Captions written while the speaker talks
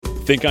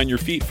Think on your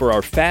feet for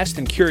our Fast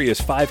and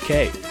Curious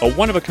 5K, a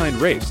one-of-a-kind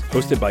race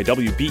hosted by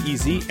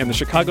WBEZ and the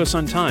Chicago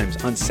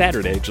Sun-Times on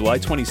Saturday, July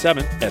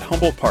 27th at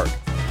Humboldt Park.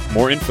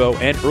 More info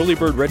and early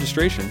bird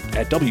registration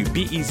at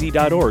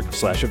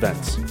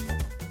wbez.org/events.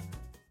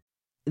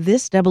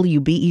 This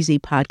WBEZ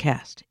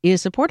podcast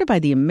is supported by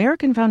the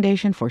American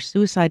Foundation for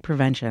Suicide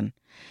Prevention.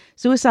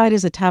 Suicide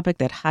is a topic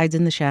that hides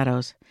in the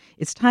shadows.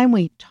 It's time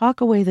we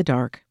talk away the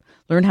dark,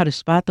 learn how to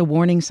spot the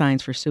warning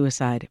signs for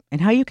suicide,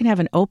 and how you can have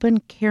an open,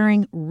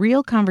 caring,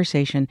 real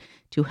conversation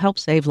to help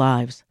save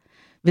lives.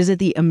 Visit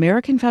the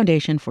American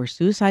Foundation for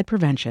Suicide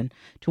Prevention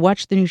to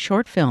watch the new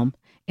short film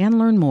and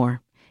learn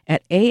more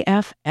at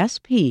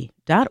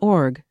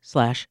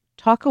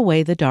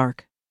afsp.org/talkawaythedark.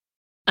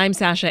 I'm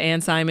Sasha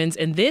Ann Simons,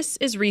 and this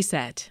is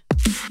Reset.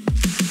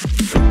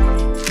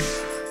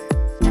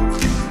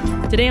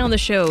 Today on the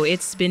show,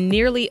 it's been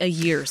nearly a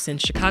year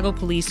since Chicago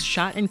police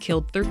shot and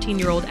killed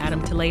 13-year-old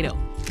Adam Toledo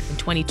and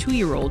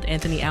 22-year-old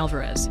Anthony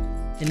Alvarez.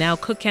 And now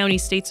Cook County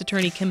State's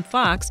Attorney Kim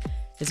Foxx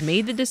has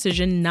made the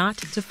decision not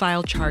to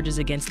file charges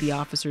against the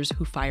officers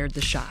who fired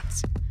the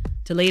shots.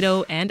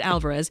 Toledo and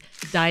Alvarez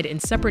died in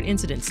separate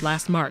incidents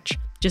last March,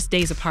 just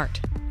days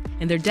apart.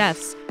 And their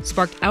deaths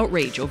sparked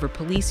outrage over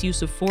police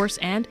use of force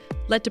and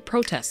led to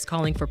protests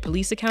calling for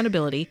police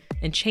accountability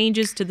and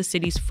changes to the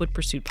city's foot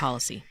pursuit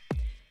policy.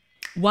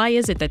 Why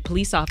is it that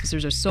police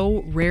officers are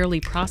so rarely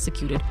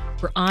prosecuted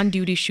for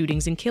on-duty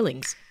shootings and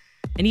killings,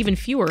 and even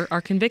fewer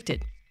are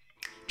convicted?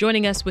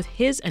 Joining us with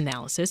his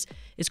analysis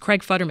is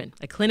Craig Futterman,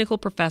 a clinical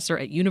professor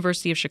at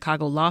University of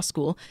Chicago Law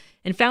School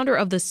and founder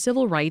of the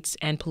Civil Rights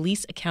and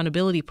Police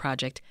Accountability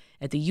Project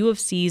at the U of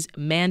C's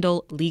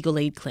Mandel Legal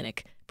Aid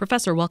Clinic.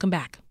 Professor, welcome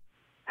back.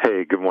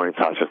 Hey, good morning,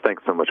 Sasha.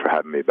 Thanks so much for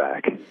having me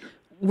back.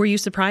 Were you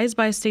surprised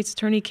by State's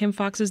Attorney Kim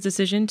Foxx's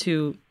decision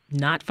to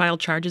not file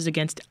charges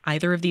against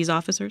either of these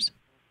officers?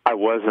 I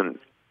wasn't,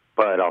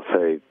 but I'll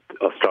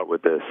start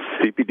with this.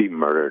 CPD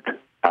murdered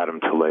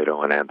Adam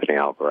Toledo and Anthony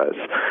Alvarez,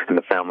 and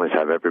the families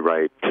have every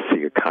right to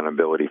seek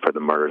accountability for the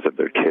murders of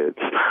their kids.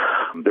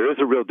 There is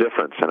a real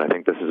difference, and I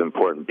think this is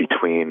important,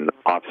 between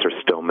Officer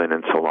Stillman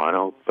and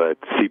Solano, but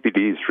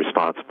CPD is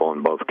responsible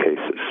in both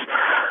cases.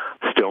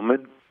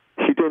 Stillman,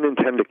 he didn't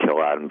intend to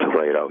kill Adam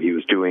Toledo. He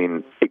was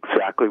doing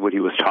exactly what he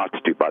was taught to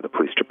do by the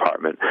police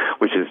department,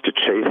 which is to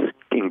chase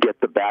and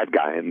get the bad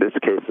guy. In this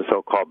case, the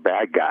so-called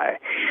bad guy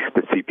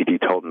the CPD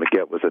told him to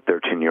get was a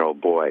 13-year-old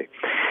boy.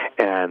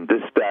 And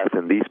this death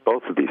and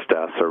both of these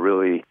deaths are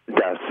really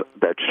deaths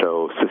that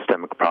show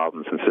systemic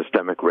problems and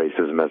systemic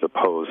racism as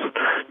opposed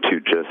to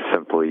just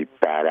simply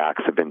bad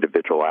acts of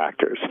individual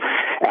actors.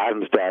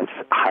 Adam's death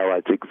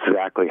highlights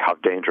exactly how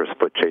dangerous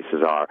foot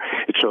chases are.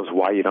 It shows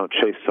why you don't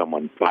chase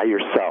someone by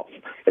yourself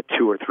at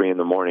 2 or 3 in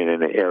the morning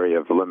in an area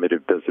of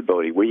limited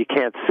visibility where you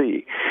can't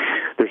see.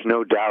 There's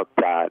no doubt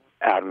that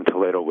Adam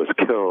Toledo was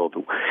killed.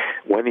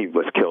 When he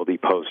was killed, he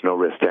posed no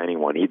risk to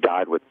anyone. He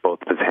died with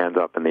both of his hands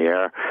up in the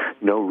air.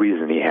 No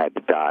reason he had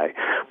to die.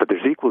 But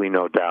there's equally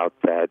no doubt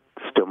that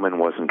Stillman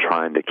wasn't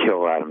trying to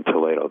kill Adam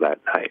Toledo that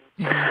night.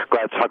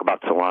 Glad to talk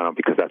about Solano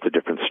because that's a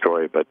different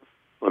story, but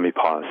let me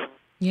pause.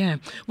 Yeah.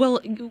 Well,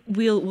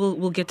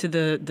 we'll get to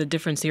the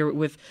difference here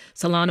with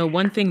Solano.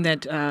 One thing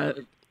that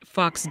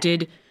Foxx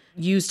did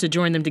use to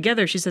join them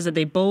together, she says that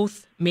they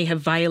both may have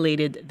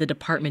violated the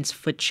department's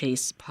foot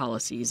chase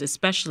policies,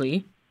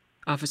 especially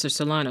Officer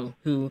Solano,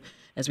 who,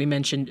 as we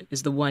mentioned,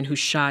 is the one who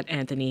shot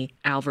Anthony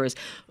Alvarez.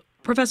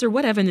 Professor,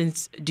 what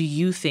evidence do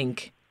you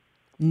think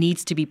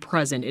needs to be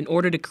present in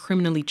order to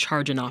criminally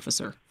charge an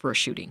officer for a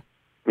shooting?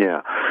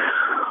 Yeah.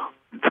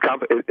 It's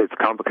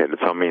complicated.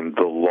 So,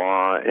 the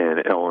law in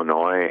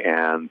Illinois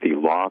and the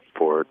law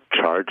for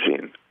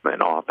charging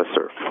an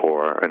officer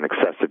for an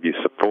excessive use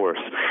of force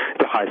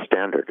is a high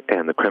standard,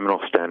 and the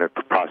criminal standard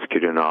for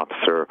prosecuting an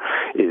officer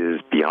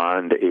is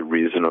beyond a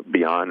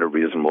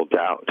reasonable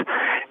doubt.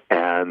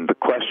 And the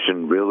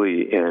question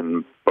really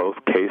in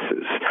both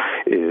cases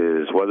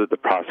is whether the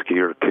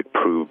prosecutor could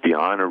prove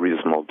beyond a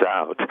reasonable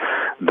doubt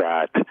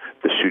that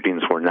the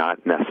shootings were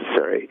not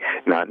necessary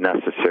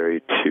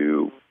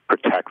to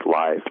protect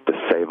life, to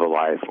save a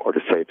life, or to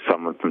save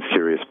someone from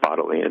serious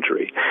bodily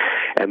injury.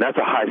 And that's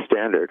a high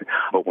standard,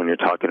 but when you're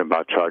talking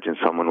about charging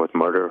someone with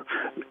murder,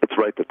 it's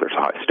right that there's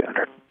a high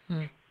standard.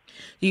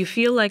 Do you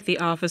feel like the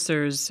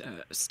officers,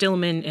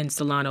 Stillman and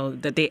Solano,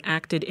 that they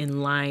acted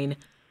in line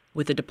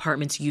with the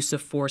department's use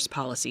of force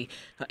policy?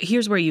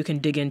 Here's where you can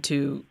dig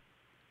into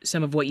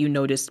some of what you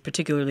noticed,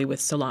 particularly with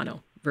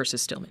Solano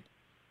versus Stillman.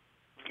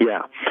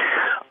 Yeah.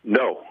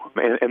 No.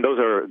 And those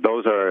are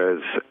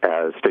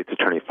as State's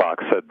Attorney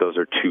Foxx said, those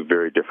are two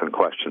very different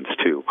questions,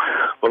 too.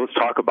 Well, let's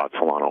talk about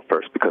Solano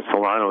first, because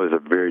Solano is a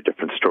very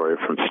different story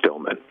from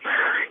Stillman.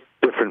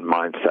 Different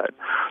mindset.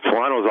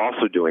 Solano is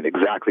also doing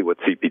exactly what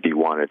CPD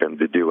wanted him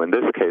to do. In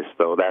this case,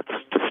 though, that's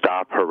to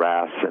stop,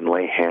 harass, and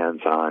lay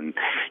hands on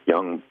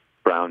young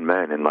brown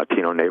men in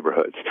Latino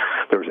neighborhoods.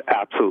 There's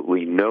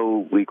absolutely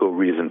no legal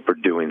reason for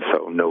doing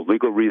so. No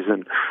legal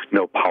reason,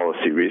 no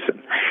policy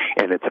reason.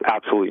 And it's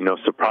absolutely no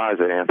surprise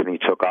that Anthony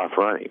took off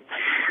running.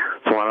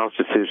 Solano's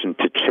decision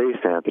to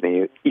chase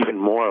Anthony even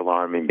more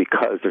alarming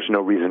because there's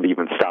no reason to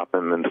even stop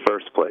him in the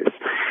first place.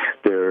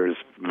 There's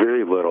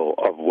very little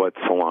of what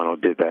Solano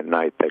did that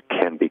night that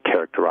can be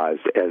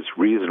characterized as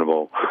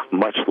reasonable,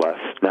 much less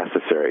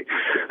necessary.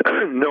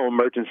 No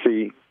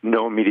emergency,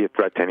 no immediate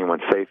threat to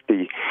anyone's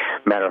safety.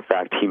 Matter of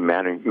fact, he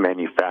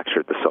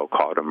manufactured the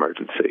so-called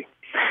emergency.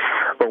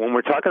 But when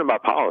we're talking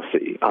about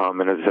policy,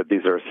 and as I said,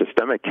 these are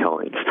systemic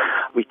killings,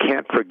 we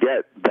can't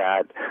forget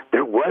that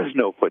there was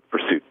no foot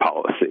pursuit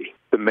policy.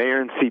 The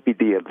mayor and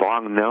CPD had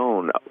long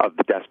known of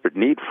the desperate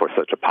need for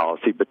such a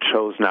policy, but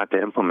chose not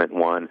to implement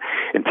one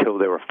until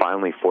they were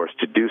finally forced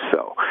to do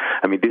so.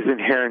 I mean, these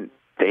inherent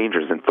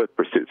dangers in foot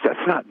pursuits,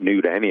 that's not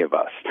new to any of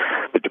us.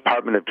 The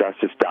Department of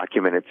Justice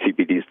documented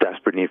CPD's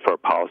desperate need for a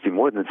policy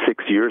more than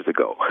 6 years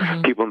ago.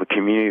 Mm-hmm. People in the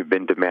community have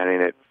been demanding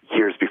it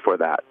years before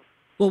that.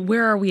 Well,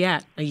 where are we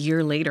at a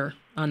year later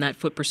on that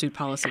foot pursuit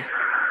policy?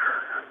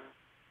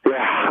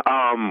 Yeah,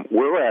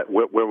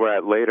 where we're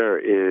at later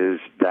is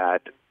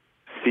that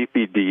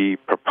CPD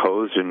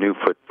proposed a new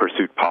foot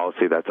pursuit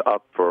policy that's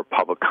up for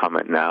public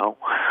comment now.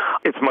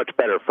 It's much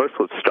better. First,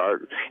 let's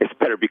start. It's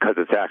better because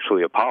it's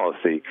actually a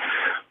policy,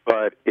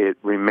 but it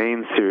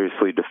remains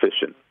seriously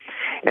deficient.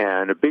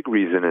 And a big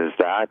reason is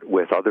that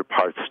with other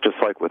parts, just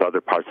like with other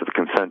parts of the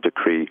consent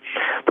decree,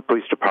 the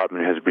police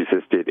department has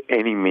resisted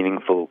any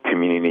meaningful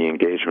community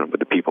engagement with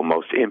the people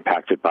most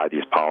impacted by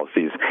these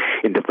policies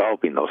in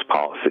developing those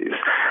policies.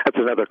 That's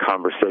another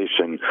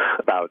conversation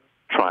about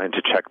trying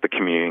to check the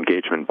community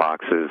engagement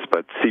boxes,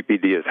 but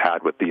CPD has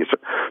had with these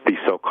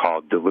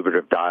so-called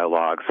deliberative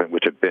dialogues,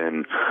 which have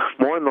been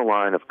more in the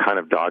line of kind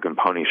of dog and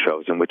pony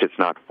shows, in which it's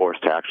not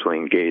forced to actually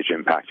engage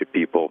impacted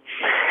people,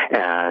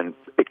 and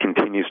it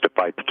continues to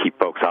fight to keep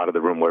folks out of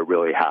the room where it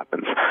really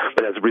happens.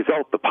 But as a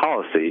result, the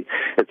policy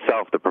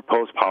itself, the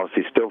proposed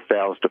policy, still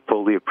fails to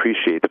fully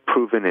appreciate the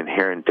proven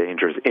inherent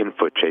dangers in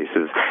foot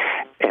chases,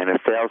 and it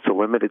fails to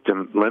limit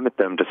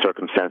them to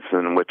circumstances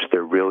in which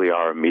there really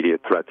are immediate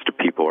threats to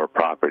people or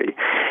property.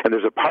 And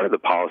there's a part of the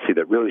policy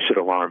that really should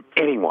alarm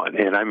anyone,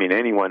 and I mean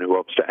anyone who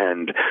hopes to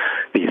end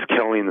these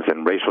killings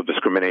and racial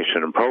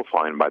discrimination and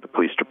profiling by the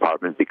police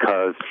department,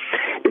 because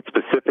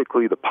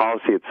the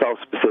policy itself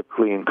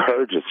specifically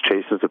encourages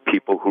chases of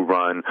people who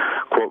run,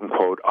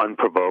 quote-unquote,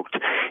 unprovoked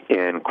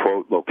in,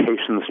 quote,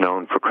 locations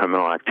known for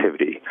criminal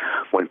activity,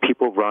 when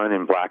people run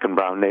in black and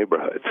brown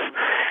neighborhoods.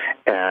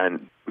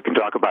 And we can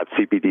talk about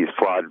CPD's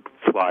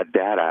flawed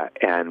data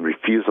and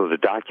refusal to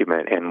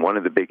document, and one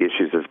of the big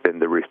issues has been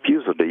the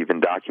refusal to even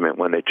document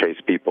when they chase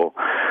people.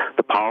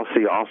 The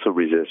policy also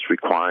resists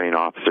requiring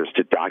officers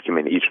to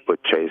document each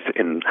foot chase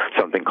in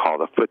something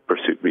called a foot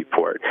pursuit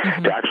report,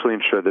 to actually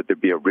ensure that there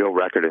be a real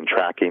record and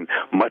tracking,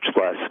 much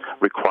less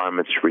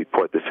requirements to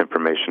report this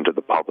information to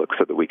the public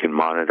so that we can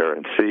monitor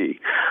and see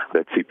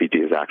that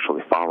CPD is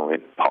actually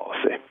following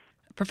policy.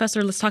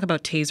 Professor, let's talk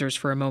about tasers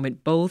for a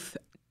moment. Both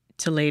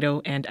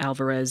Toledo and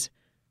Alvarez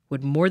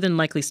would more than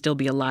likely still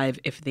be alive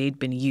if they'd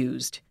been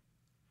used.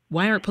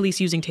 Why aren't police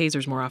using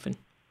tasers more often?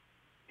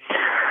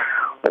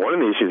 One of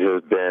the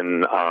issues has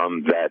been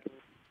that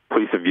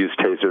police have used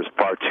tasers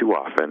far too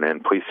often,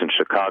 and police in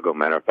Chicago,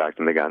 matter of fact,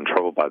 and they got in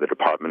trouble by the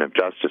Department of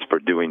Justice for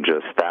doing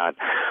just that,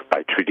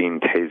 by treating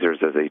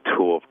tasers as a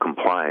tool of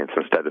compliance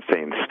instead of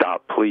saying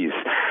stop, please,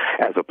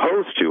 as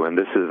opposed to, and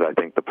this is, I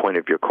think, the point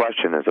of your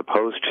question, as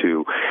opposed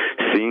to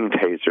seeing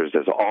tasers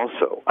as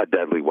also a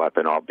deadly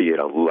weapon, albeit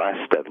a less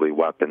deadly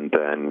weapon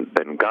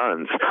than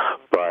guns,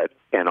 but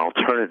an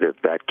alternative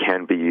that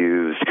can be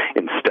used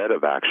instead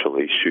of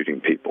actually shooting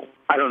people.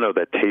 I don't know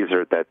that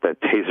tasers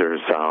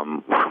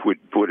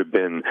would have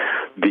been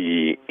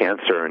the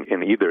answer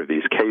in either of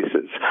these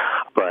cases,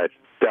 but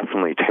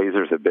definitely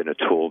tasers have been a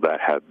tool that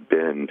have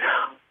been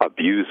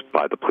abused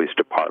by the police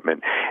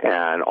department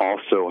and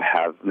also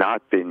have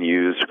not been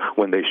used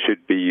when they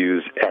should be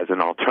used as an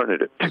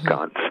alternative to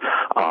guns,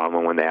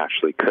 and when they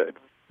actually could.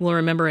 Well,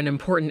 remember, an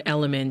important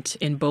element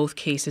in both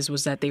cases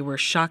was that they were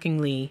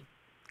shockingly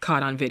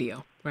caught on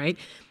video, right?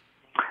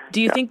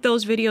 Do you think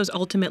those videos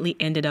ultimately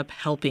ended up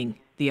helping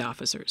the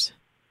officers?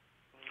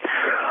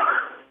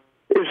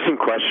 Interesting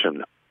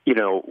question. You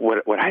know,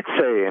 what I'd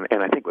say,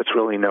 and I think what's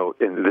really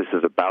and this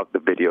is about the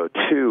video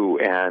too,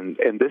 and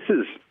this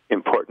is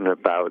important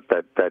about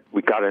that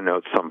we got to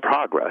note some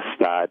progress,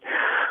 that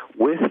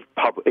with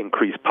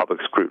increased public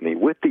scrutiny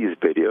with these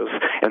videos,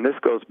 and this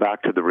goes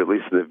back to the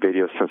release of the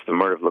video since the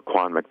murder of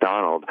Laquan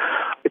McDonald,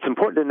 it's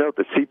important to note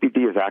that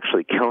CPD is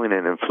actually killing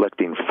and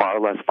inflicting far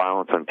less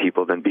violence on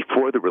people than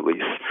before the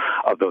release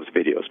of those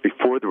videos,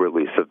 before the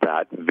release of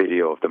that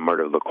video of the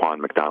murder of Laquan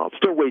McDonald.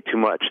 Still way too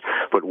much,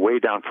 but way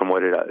down from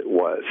what it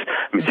was.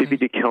 I mean,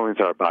 CPD killings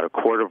are about a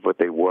quarter of what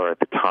they were at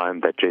the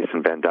time that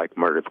Jason Van Dyke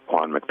murdered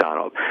Laquan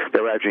McDonald. They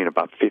were averaging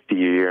about 50 a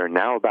year.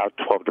 Now about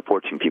 12 to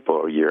 14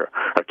 people a year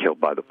are killed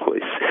by the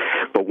police.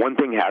 But one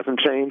thing hasn't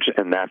changed,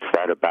 and that's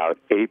that about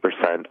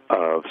 8%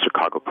 of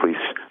Chicago police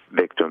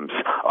victims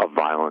of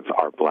violence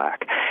are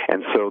black.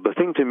 And so the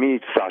thing to me,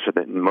 Sasha,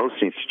 that most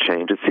needs to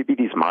change is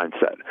CPD's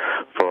mindset.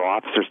 for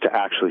officers to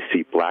actually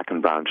see black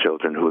and brown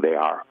children who they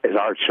are, as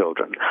our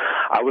children.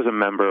 I was a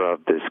member of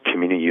this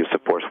community use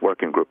of force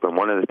working group, and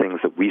one of the things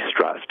that we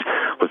stressed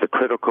was the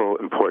critical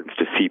importance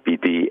to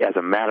CPD as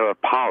a matter of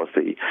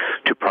policy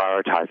to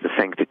prioritize the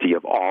sanctity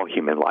of all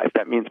human life.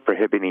 That means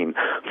prohibiting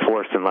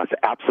force unless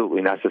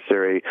absolutely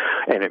necessary,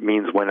 and it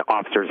means when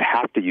officers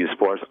have to use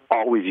force,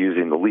 always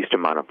using the least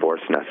amount of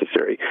force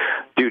necessary.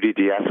 Duty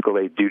to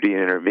de-escalate, duty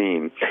to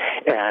intervene.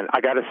 And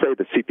I got to say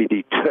the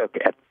CPD took,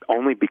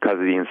 only because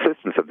of the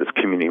insistence of this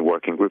community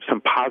working group,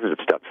 some positive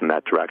steps in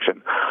that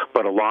direction,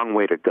 but a long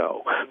way to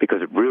go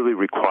because it really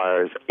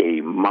requires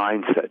a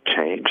mindset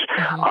change.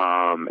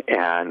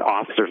 And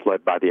officers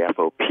led by the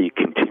FOP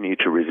continue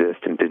to resist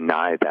and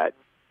deny that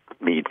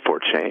need for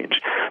change.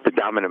 The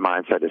dominant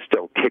mindset is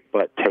still kick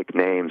butt, take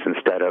names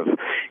instead of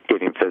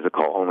getting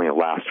physical, only a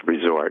last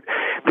resort.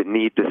 The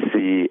need to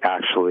see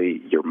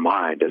actually your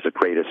mind as the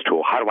greatest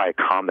tool. How do I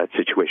calm that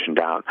situation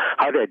down?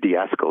 How do I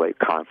de-escalate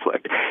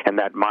conflict? And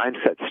that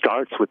mindset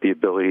starts with the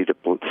ability to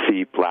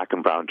see black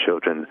and brown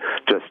children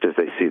just as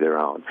they see their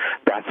own.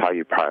 That's how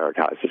you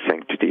prioritize the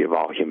sanctity of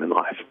all human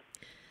life.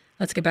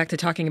 Let's get back to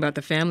talking about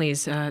the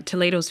families.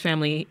 Toledo's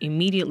family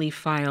immediately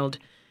filed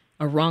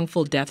a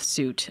wrongful death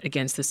suit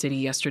against the city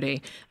yesterday.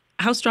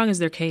 How strong is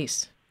their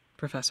case,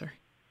 Professor?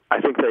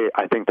 I think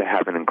they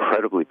have an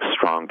incredibly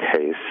strong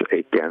case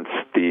against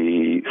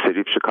the city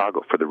of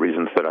Chicago for the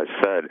reasons that I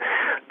said,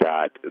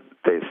 that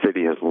the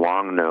city has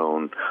long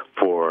known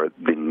for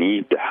the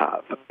need to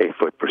have a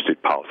foot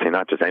pursuit policy,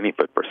 not just any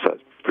foot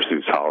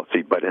pursuit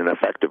policy, but an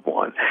effective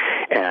one.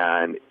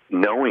 And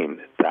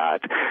knowing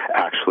that,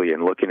 actually,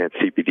 and looking at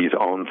CPD's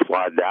own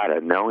flawed data,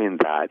 knowing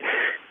that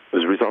it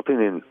was resulting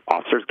in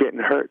officers getting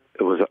hurt.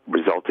 It was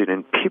resulting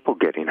in people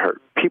getting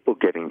hurt, people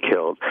getting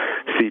killed.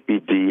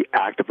 CPD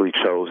actively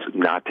chose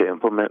not to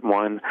implement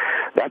one.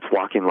 That's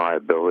walking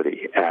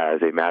liability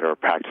as a matter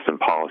of practice and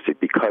policy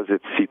because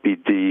its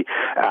CPD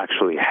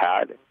actually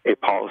had a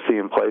policy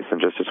in place. And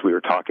just as we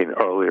were talking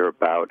earlier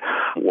about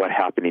what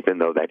happened, even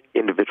though that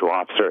individual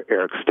officer,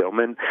 Eric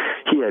Stillman,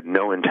 he had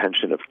no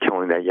intention of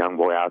killing that young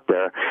boy out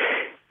there.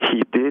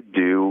 He did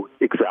do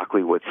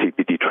exactly what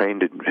CPD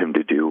trained him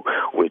to do,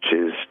 which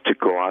is to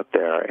go out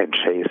there and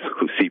chase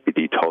who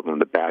CPD told him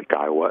the bad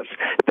guy was.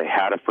 If they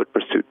had a foot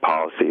pursuit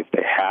policy, if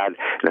they had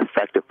an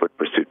effective foot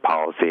pursuit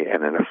policy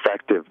and an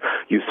effective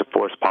use of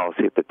force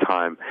policy at the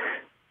time,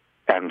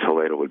 Adam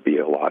Toledo would be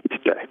alive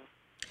today.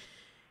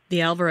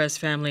 The Alvarez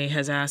family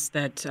has asked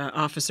that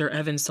Officer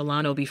Evan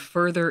Solano be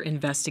further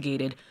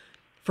investigated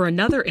for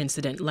another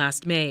incident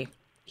last May.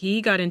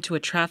 He got into a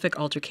traffic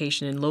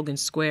altercation in Logan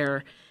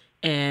Square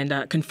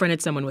and confronted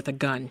someone with a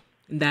gun.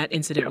 That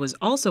incident was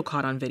also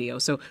caught on video.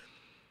 So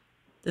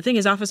the thing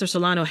is, Officer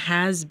Solano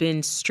has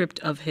been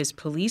stripped of his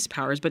police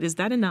powers, but is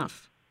that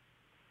enough?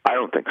 I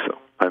don't think so.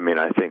 I mean,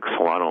 I think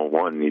Solano,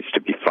 one, needs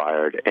to be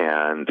fired,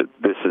 and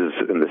this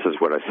is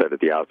what I said at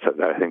the outset,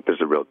 that I think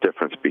there's a real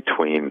difference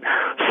between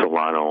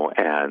Solano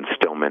and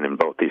Stillman in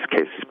both these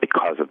cases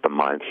because of the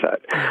mindset.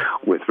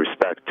 With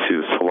respect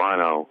to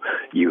Solano,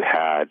 you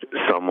had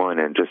someone,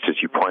 and just as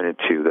you pointed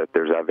to, that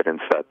there's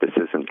evidence that this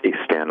isn't a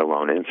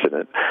standalone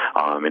incident,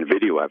 and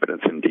video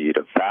evidence, indeed,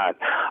 of that,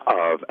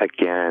 of,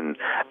 again,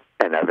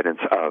 an evidence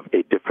of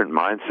a different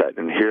mindset,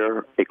 and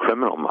here a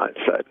criminal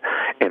mindset,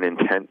 an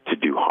intent to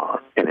do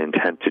harm, an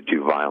intent to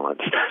do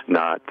violence,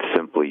 not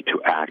simply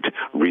to act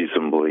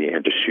reasonably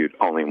and to shoot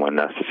only when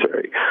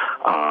necessary.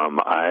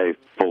 I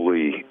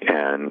fully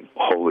and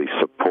wholly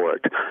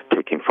support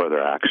taking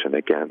further action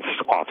against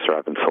Officer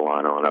Evan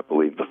Solano, and I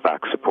believe the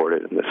facts support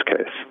it in this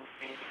case.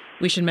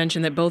 We should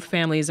mention that both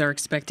families are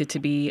expected to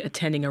be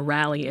attending a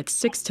rally at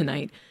 6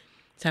 tonight.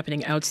 It's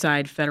happening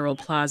outside Federal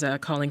Plaza,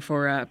 calling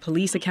for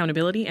police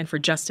accountability and for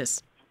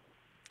justice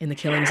in the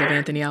killings of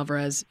Anthony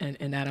Alvarez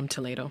and Adam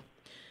Toledo.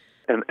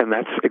 And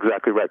that's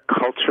exactly right.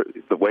 Culture,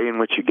 the way in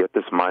which you get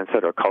this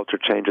mindset or culture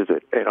changes,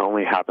 it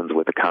only happens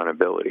with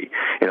accountability.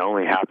 It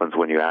only happens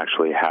when you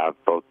actually have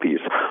both these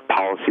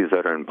policies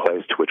that are in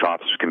place to which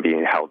officers can be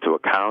held to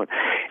account,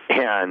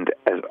 and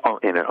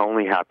it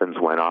only happens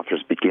when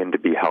officers begin to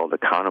be held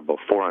accountable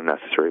for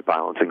unnecessary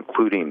violence,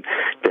 including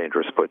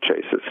dangerous foot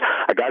chases.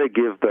 I got to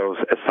give those,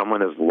 as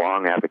someone who's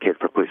long advocated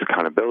for police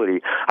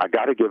accountability, I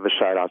got to give a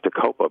shout out to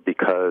COPA,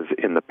 because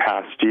in the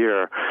past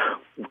year,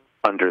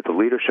 under the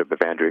leadership of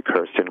Andrea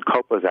Kirsten,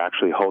 COPA is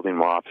actually holding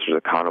more officers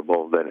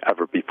accountable than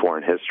ever before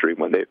in history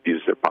when they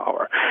abuse their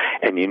power.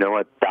 And you know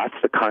what? That's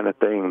the kind of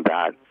thing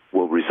that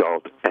will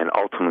result and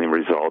ultimately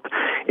result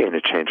in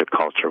a change of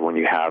culture when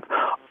you have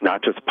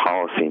not just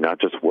policy, not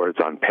just words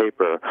on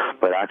paper,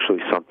 but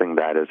actually something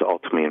that is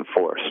ultimately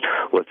enforced.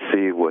 Let's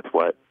see with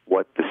what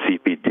the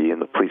CPD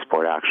and the police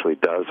board actually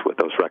does with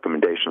those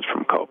recommendations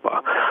from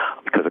COPA,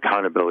 because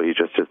accountability,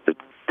 just as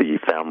the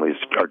families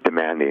are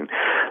demanding,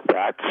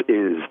 that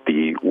is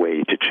the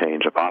way to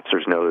change. If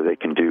officers know that they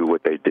can do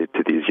what they did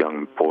to these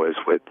young boys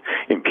with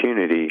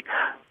impunity,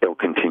 it will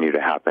continue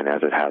to happen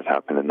as it has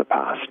happened in the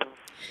past.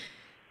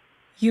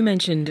 You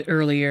mentioned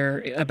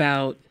earlier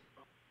about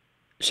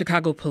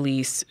Chicago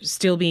police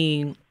still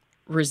being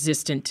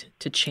resistant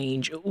to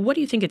change. What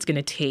do you think it's going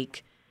to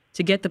take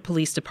to get the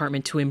police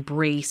department to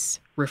embrace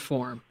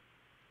reform?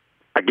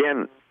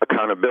 Again,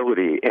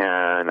 accountability,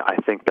 and I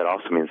think that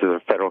also means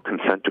there's a federal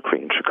consent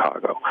decree in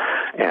Chicago,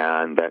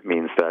 and that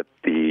means that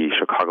the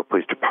Chicago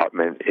Police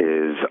Department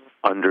is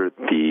under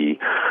the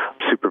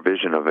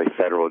supervision of a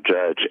federal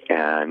judge,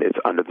 and it's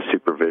under the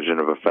supervision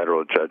of a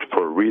federal judge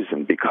for a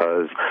reason,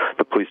 because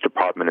the police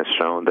department has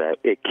shown that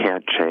it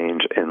can't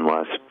change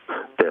unless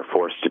they're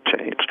forced to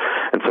change.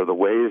 And so the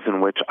ways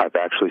in which I've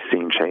actually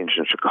seen change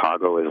in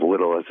Chicago, as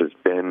little as it's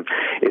been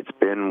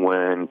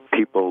when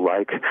people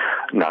like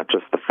not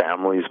just the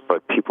families,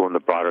 but people in the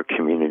broader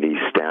community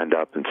stand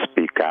up and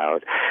speak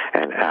out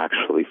and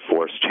actually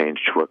force change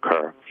to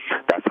occur.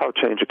 That's how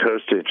change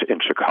occurs in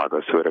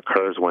Chicago. So it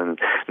occurs when,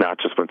 not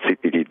just when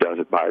CPD does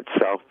it by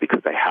itself,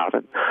 because they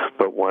haven't,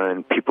 but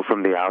when people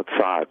from the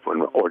outside,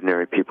 when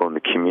ordinary people in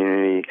the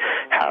community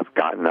have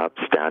gotten up,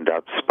 stand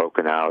up,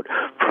 spoken out,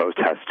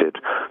 protested,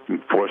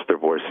 forced their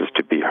voices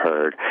to be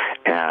heard,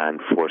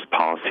 and forced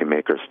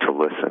policymakers to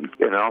listen.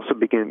 And it also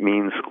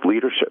means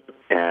leadership,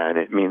 and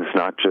it means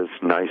not just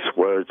nice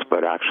words,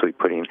 but actually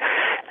putting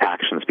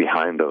actions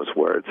behind those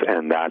words.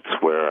 And that's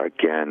where,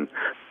 again,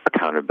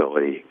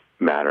 accountability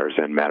matters,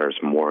 and matters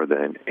more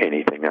than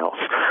anything else.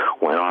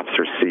 When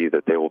officers see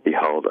that they will be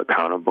held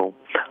accountable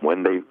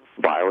when they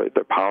violate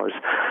their powers,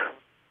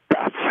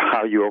 that's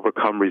how you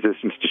overcome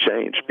resistance to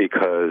change,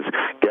 because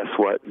guess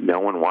what? No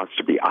one wants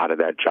to be out of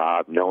that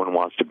job. No one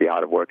wants to be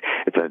out of work.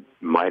 It's a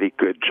mighty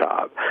good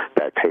job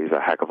that pays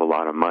a heck of a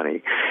lot of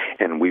money,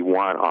 and we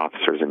want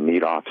officers and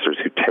need officers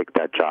who take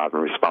that job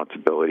and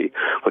responsibility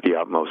with the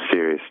utmost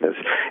seriousness.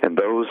 And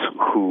those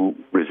who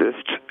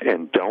resist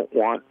and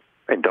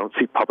don't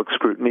see public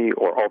scrutiny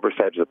or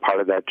oversight as a part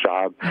of that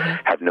job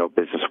have no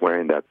business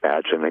wearing that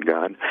badge and a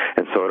gun.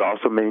 And so it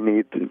also may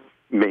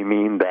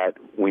mean that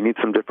we need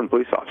some different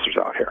police officers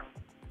out here.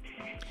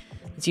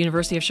 It's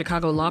University of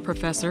Chicago law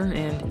professor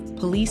and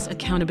police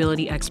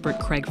accountability expert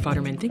Craig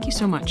Futterman. Thank you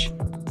so much.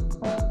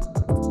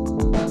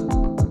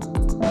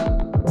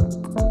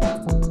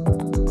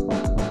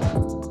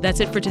 That's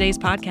it for today's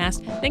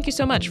podcast. Thank you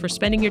so much for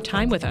spending your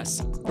time with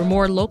us. For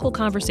more local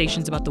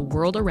conversations about the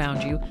world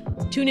around you,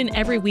 tune in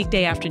every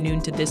weekday afternoon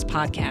to this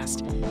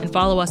podcast and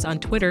follow us on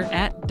Twitter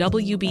at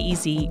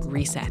WBEZ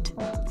Reset.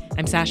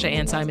 I'm Sasha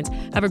Ann Simons.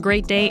 Have a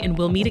great day, and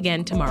we'll meet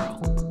again tomorrow.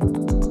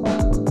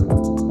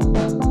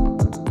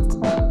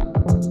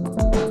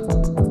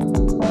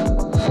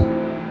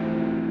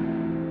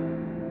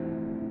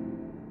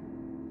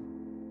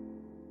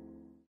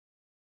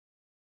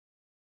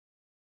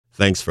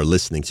 Thanks for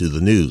listening to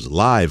the news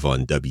live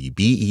on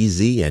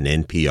WBEZ and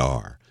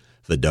NPR.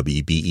 The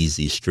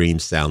WBEZ stream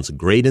sounds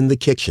great in the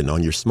kitchen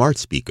on your smart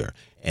speaker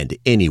and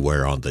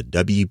anywhere on the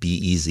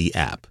WBEZ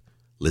app.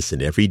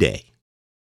 Listen every day.